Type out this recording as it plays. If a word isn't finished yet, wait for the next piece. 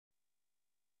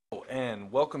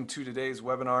And welcome to today's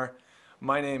webinar.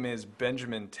 My name is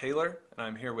Benjamin Taylor and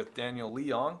I'm here with Daniel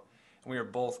Leong, and we are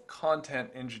both content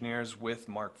engineers with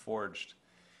Markforged.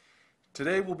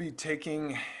 Today we'll be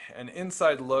taking an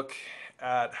inside look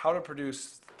at how to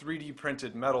produce 3D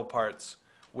printed metal parts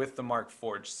with the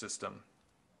Markforged system.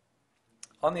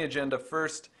 On the agenda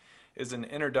first is an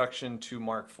introduction to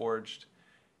Markforged,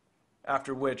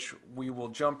 after which we will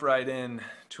jump right in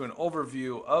to an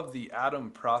overview of the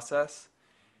atom process,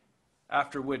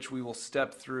 after which we will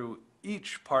step through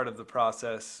each part of the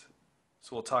process.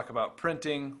 So we'll talk about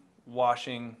printing,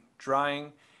 washing,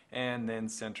 drying, and then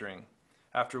sintering,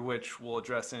 after which we'll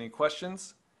address any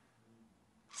questions.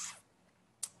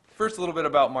 First, a little bit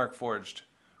about Markforged.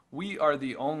 We are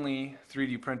the only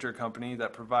 3D printer company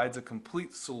that provides a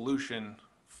complete solution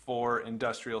for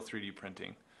industrial 3D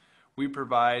printing. We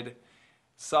provide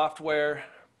software,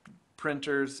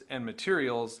 printers, and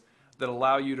materials that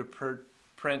allow you to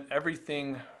print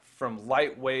everything from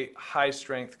lightweight,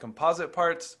 high-strength composite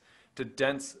parts to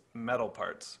dense metal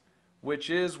parts, which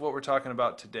is what we're talking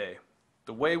about today.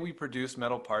 The way we produce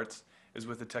metal parts is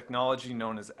with a technology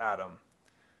known as ADAM,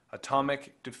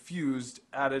 Atomic Diffused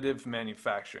Additive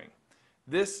Manufacturing.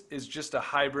 This is just a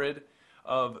hybrid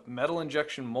of metal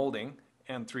injection molding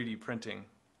and 3D printing.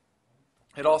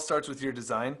 It all starts with your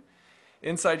design.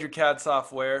 Inside your CAD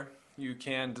software, you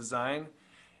can design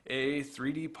a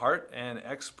 3D part and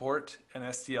export an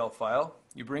STL file.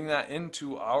 You bring that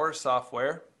into our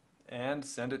software and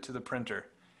send it to the printer.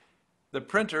 The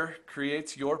printer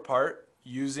creates your part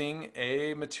using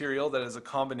a material that is a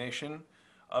combination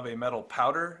of a metal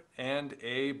powder and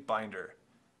a binder.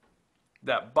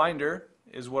 That binder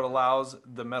is what allows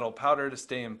the metal powder to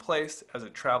stay in place as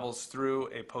it travels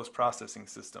through a post-processing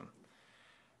system.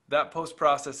 That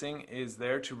post-processing is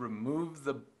there to remove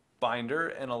the binder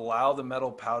and allow the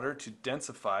metal powder to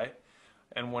densify,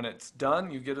 and when it's done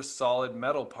you get a solid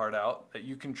metal part out that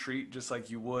you can treat just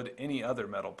like you would any other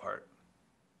metal part.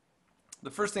 The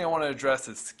first thing I want to address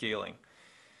is scaling.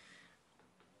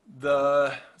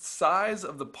 The size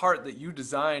of the part that you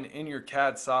design in your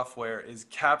CAD software is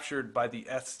captured by the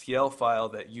STL file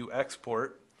that you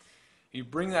export. You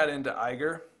bring that into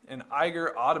Eiger, and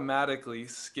Eiger automatically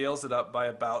scales it up by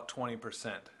about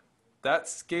 20%. That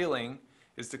scaling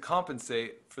is to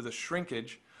compensate for the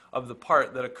shrinkage of the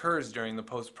part that occurs during the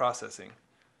post-processing.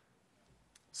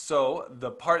 So the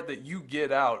part that you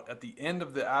get out at the end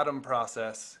of the atom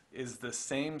process is the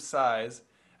same size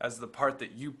as the part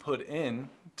that you put in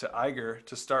to Eiger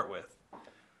to start with.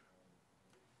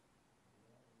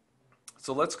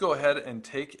 So let's go ahead and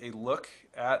take a look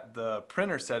at the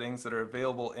printer settings that are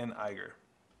available in Eiger.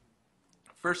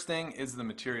 First thing is the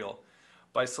material.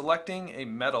 By selecting a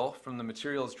metal from the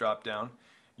materials drop-down,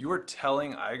 you are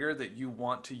telling Eiger that you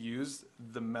want to use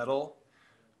the metal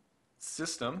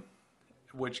system,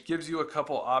 which gives you a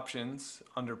couple options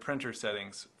under printer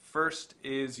settings. First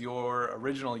is your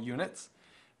original units.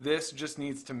 This just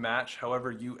needs to match however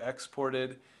you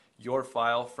exported your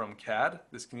file from CAD.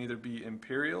 This can either be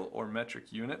imperial or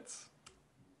metric units.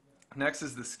 Next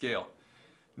is the scale.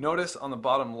 Notice on the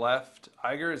bottom left,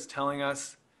 Eiger is telling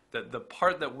us that the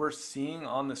part that we're seeing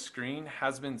on the screen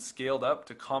has been scaled up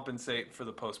to compensate for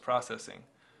the post-processing.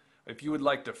 If you would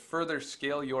like to further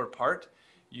scale your part,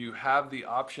 you have the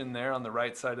option there on the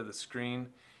right side of the screen.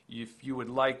 If you would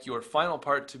like your final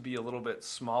part to be a little bit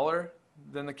smaller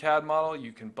than the CAD model,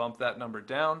 you can bump that number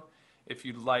down. If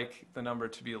you'd like the number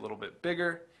to be a little bit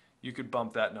bigger, you could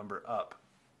bump that number up.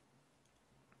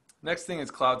 Next thing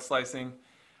is cloud slicing.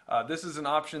 This is an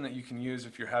option that you can use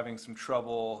if you're having some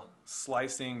trouble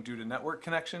slicing due to network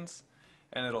connections,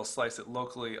 and it'll slice it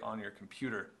locally on your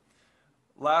computer.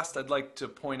 Last, I'd like to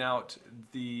point out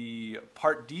the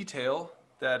part detail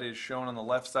that is shown on the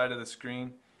left side of the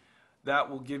screen. That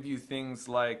will give you things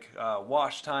like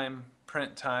wash time,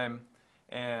 print time,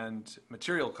 and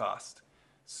material cost.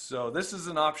 So this is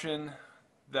an option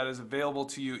that is available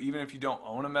to you even if you don't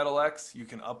own a Metal X. You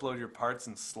can upload your parts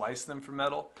and slice them for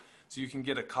metal, so you can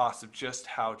get a cost of just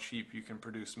how cheap you can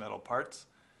produce metal parts,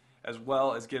 as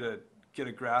well as get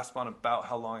a grasp on about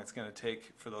how long it's going to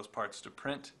take for those parts to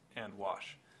print and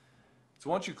wash. So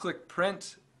once you click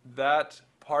print, that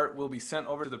part will be sent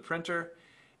over to the printer,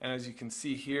 and as you can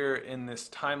see here in this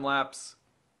time lapse,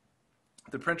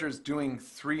 the printer is doing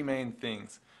three main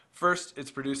things. First,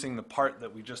 it's producing the part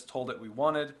that we just told it we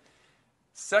wanted.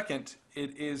 Second,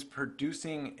 it is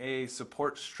producing a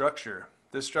support structure.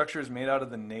 This structure is made out of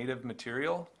the native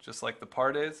material, just like the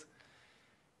part is.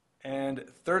 And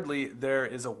thirdly, there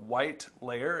is a white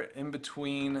layer in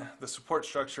between the support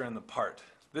structure and the part.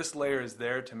 This layer is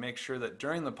there to make sure that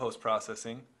during the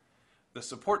post-processing, the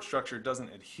support structure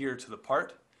doesn't adhere to the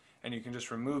part, and you can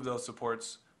just remove those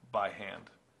supports by hand.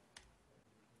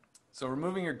 So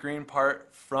removing your green part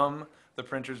from the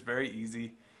printer is very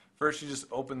easy. First, you just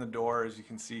open the door, as you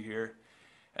can see here,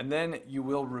 and then you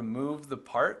will remove the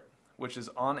part, which is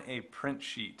on a print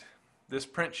sheet. This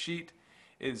print sheet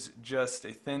is just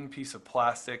a thin piece of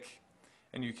plastic,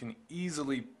 and you can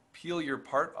easily peel your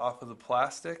part off of the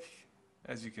plastic,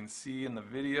 as you can see in the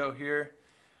video here.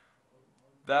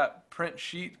 That print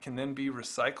sheet can then be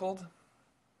recycled,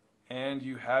 and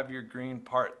you have your green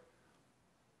part.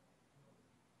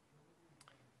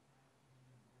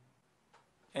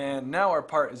 And now our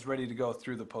part is ready to go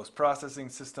through the post-processing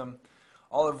system,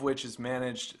 all of which is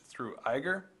managed through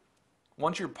Eiger.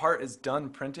 Once your part is done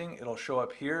printing, it'll show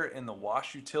up here in the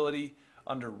wash utility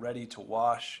under ready to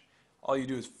wash. All you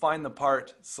do is find the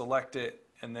part, select it,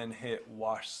 and then hit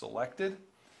wash selected.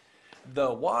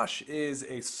 The wash is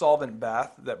a solvent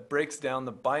bath that breaks down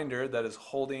the binder that is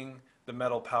holding the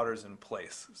metal powders in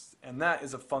place, and that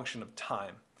is a function of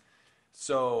time.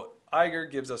 So Eiger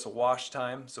gives us a wash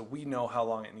time, so we know how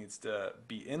long it needs to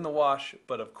be in the wash,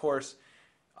 but of course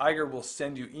Eiger will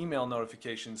send you email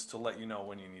notifications to let you know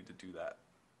when you need to do that.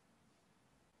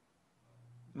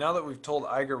 Now that we've told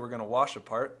Eiger we're going to wash a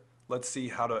part, let's see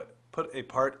how to put a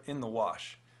part in the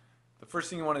wash. The first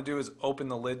thing you want to do is open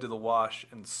the lid to the wash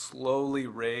and slowly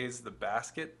raise the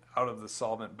basket out of the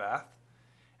solvent bath,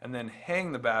 and then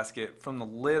hang the basket from the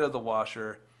lid of the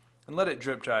washer and let it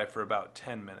drip dry for about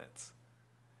 10 minutes.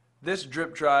 This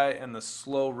drip dry and the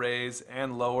slow raise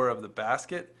and lower of the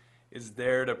basket is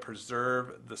there to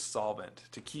preserve the solvent,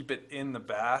 to keep it in the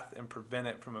bath and prevent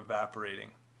it from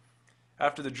evaporating.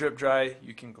 After the drip dry,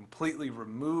 you can completely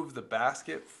remove the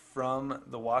basket from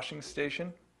the washing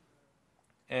station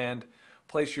and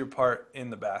place your part in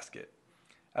the basket.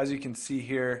 As you can see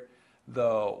here,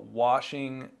 the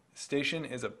washing station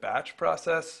is a batch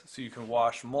process, so you can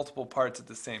wash multiple parts at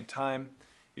the same time.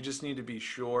 You just need to be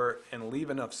sure and leave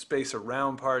enough space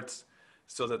around parts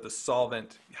so that the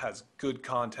solvent has good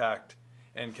contact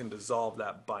and can dissolve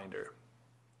that binder.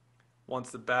 Once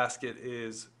the basket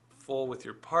is full with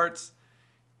your parts,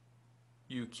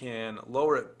 you can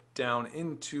lower it down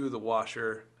into the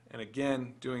washer, and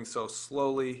again, doing so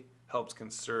slowly helps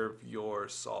conserve your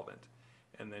solvent.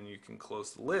 And then you can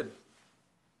close the lid.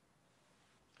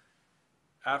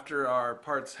 After our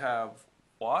parts have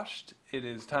washed, it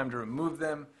is time to remove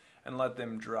them and let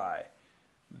them dry.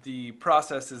 The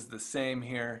process is the same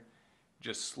here.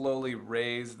 Just slowly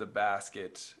raise the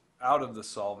basket out of the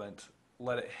solvent,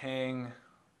 let it hang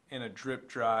in a drip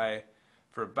dry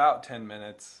for about 10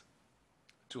 minutes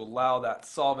to allow that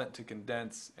solvent to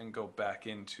condense and go back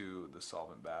into the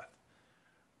solvent bath.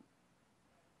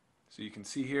 So you can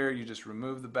see here, you just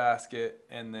remove the basket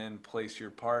and then place your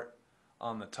part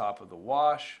on the top of the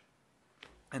wash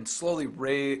and slowly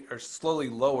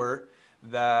lower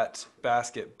that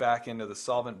basket back into the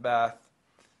solvent bath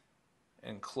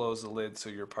and close the lid so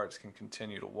your parts can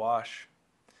continue to wash.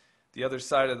 The other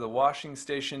side of the washing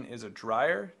station is a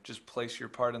dryer. Just place your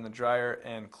part in the dryer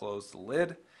and close the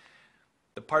lid.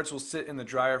 The parts will sit in the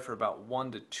dryer for about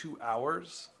 1 to 2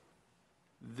 hours.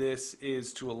 This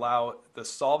is to allow the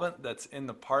solvent that's in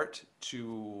the part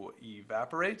to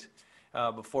evaporate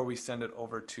before we send it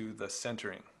over to the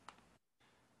sintering.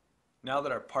 Now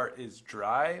that our part is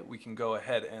dry, we can go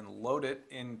ahead and load it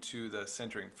into the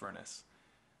sintering furnace.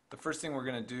 The first thing we're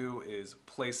going to do is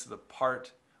place the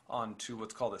part onto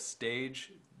what's called a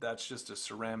stage. That's just a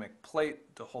ceramic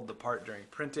plate to hold the part during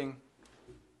printing.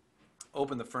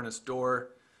 Open the furnace door,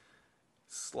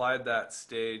 slide that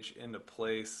stage into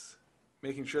place,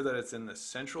 making sure that it's in the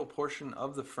central portion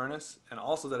of the furnace and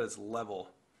also that it's level.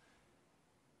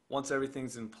 Once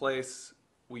everything's in place,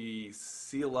 we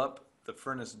seal up the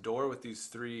furnace door with these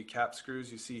 3 cap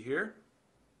screws you see here.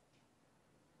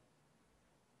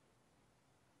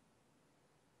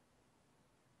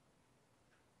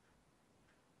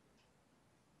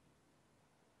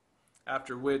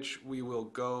 After which we will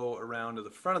go around to the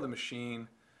front of the machine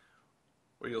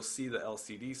where you'll see the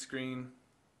LCD screen.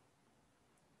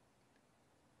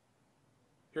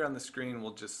 Here on the screen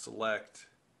we'll just select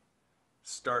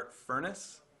Start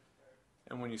Furnace,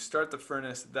 and when you start the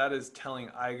furnace, that is telling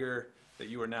Eiger that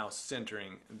you are now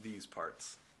sintering these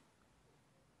parts.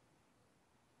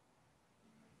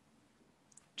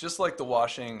 Just like the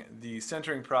washing, the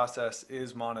sintering process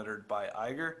is monitored by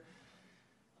Eiger.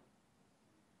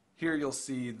 Here you'll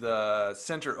see the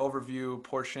center overview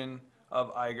portion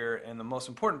of Eiger, and the most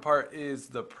important part is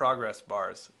the progress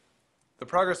bars. The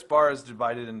progress bar is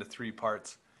divided into 3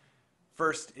 parts.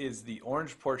 First is the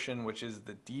orange portion, which is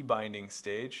the debinding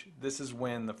stage. This is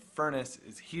when the furnace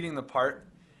is heating the part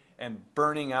and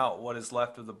burning out what is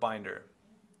left of the binder.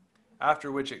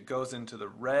 After which it goes into the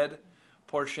red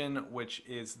portion, which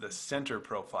is the center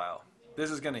profile.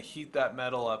 This is going to heat that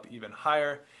metal up even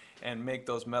higher and make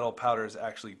those metal powders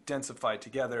actually densify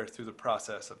together through the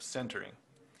process of sintering.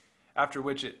 After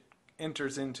which it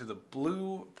enters into the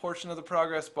blue portion of the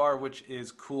progress bar, which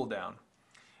is cool down.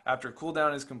 After cool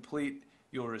down is complete,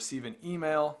 you'll receive an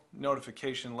email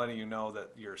notification letting you know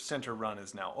that your sinter run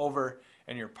is now over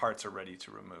and your parts are ready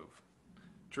to remove.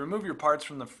 To remove your parts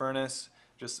from the furnace,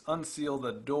 just unseal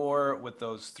the door with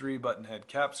those 3 button head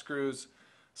cap screws,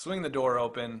 swing the door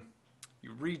open,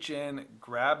 you reach in,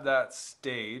 grab that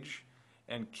stage,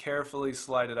 and carefully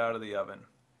slide it out of the oven.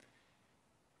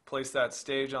 Place that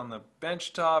stage on the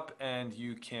bench top and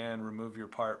you can remove your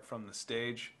part from the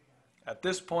stage. At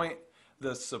this point,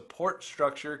 the support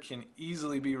structure can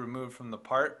easily be removed from the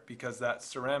part because that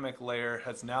ceramic layer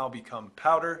has now become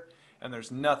powder and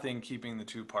there's nothing keeping the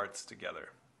 2 parts together.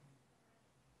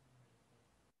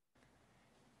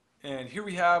 And here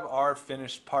we have our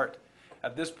finished part.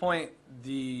 At this point,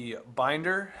 the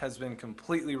binder has been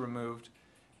completely removed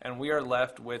and we are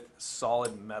left with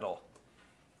solid metal.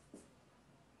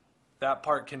 That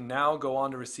part can now go on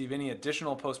to receive any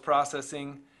additional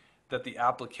post-processing that the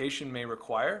application may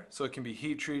require. So it can be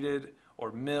heat treated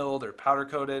or milled or powder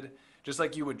coated, just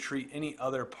like you would treat any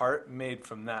other part made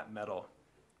from that metal.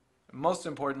 Most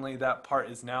importantly, that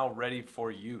part is now ready for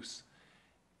use.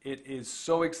 It is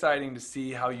so exciting to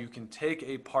see how you can take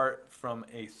a part from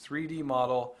a 3D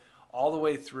model all the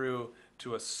way through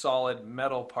to a solid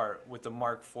metal part with the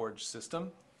Markforged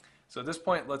system. So at this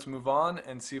point, let's move on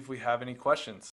and see if we have any questions.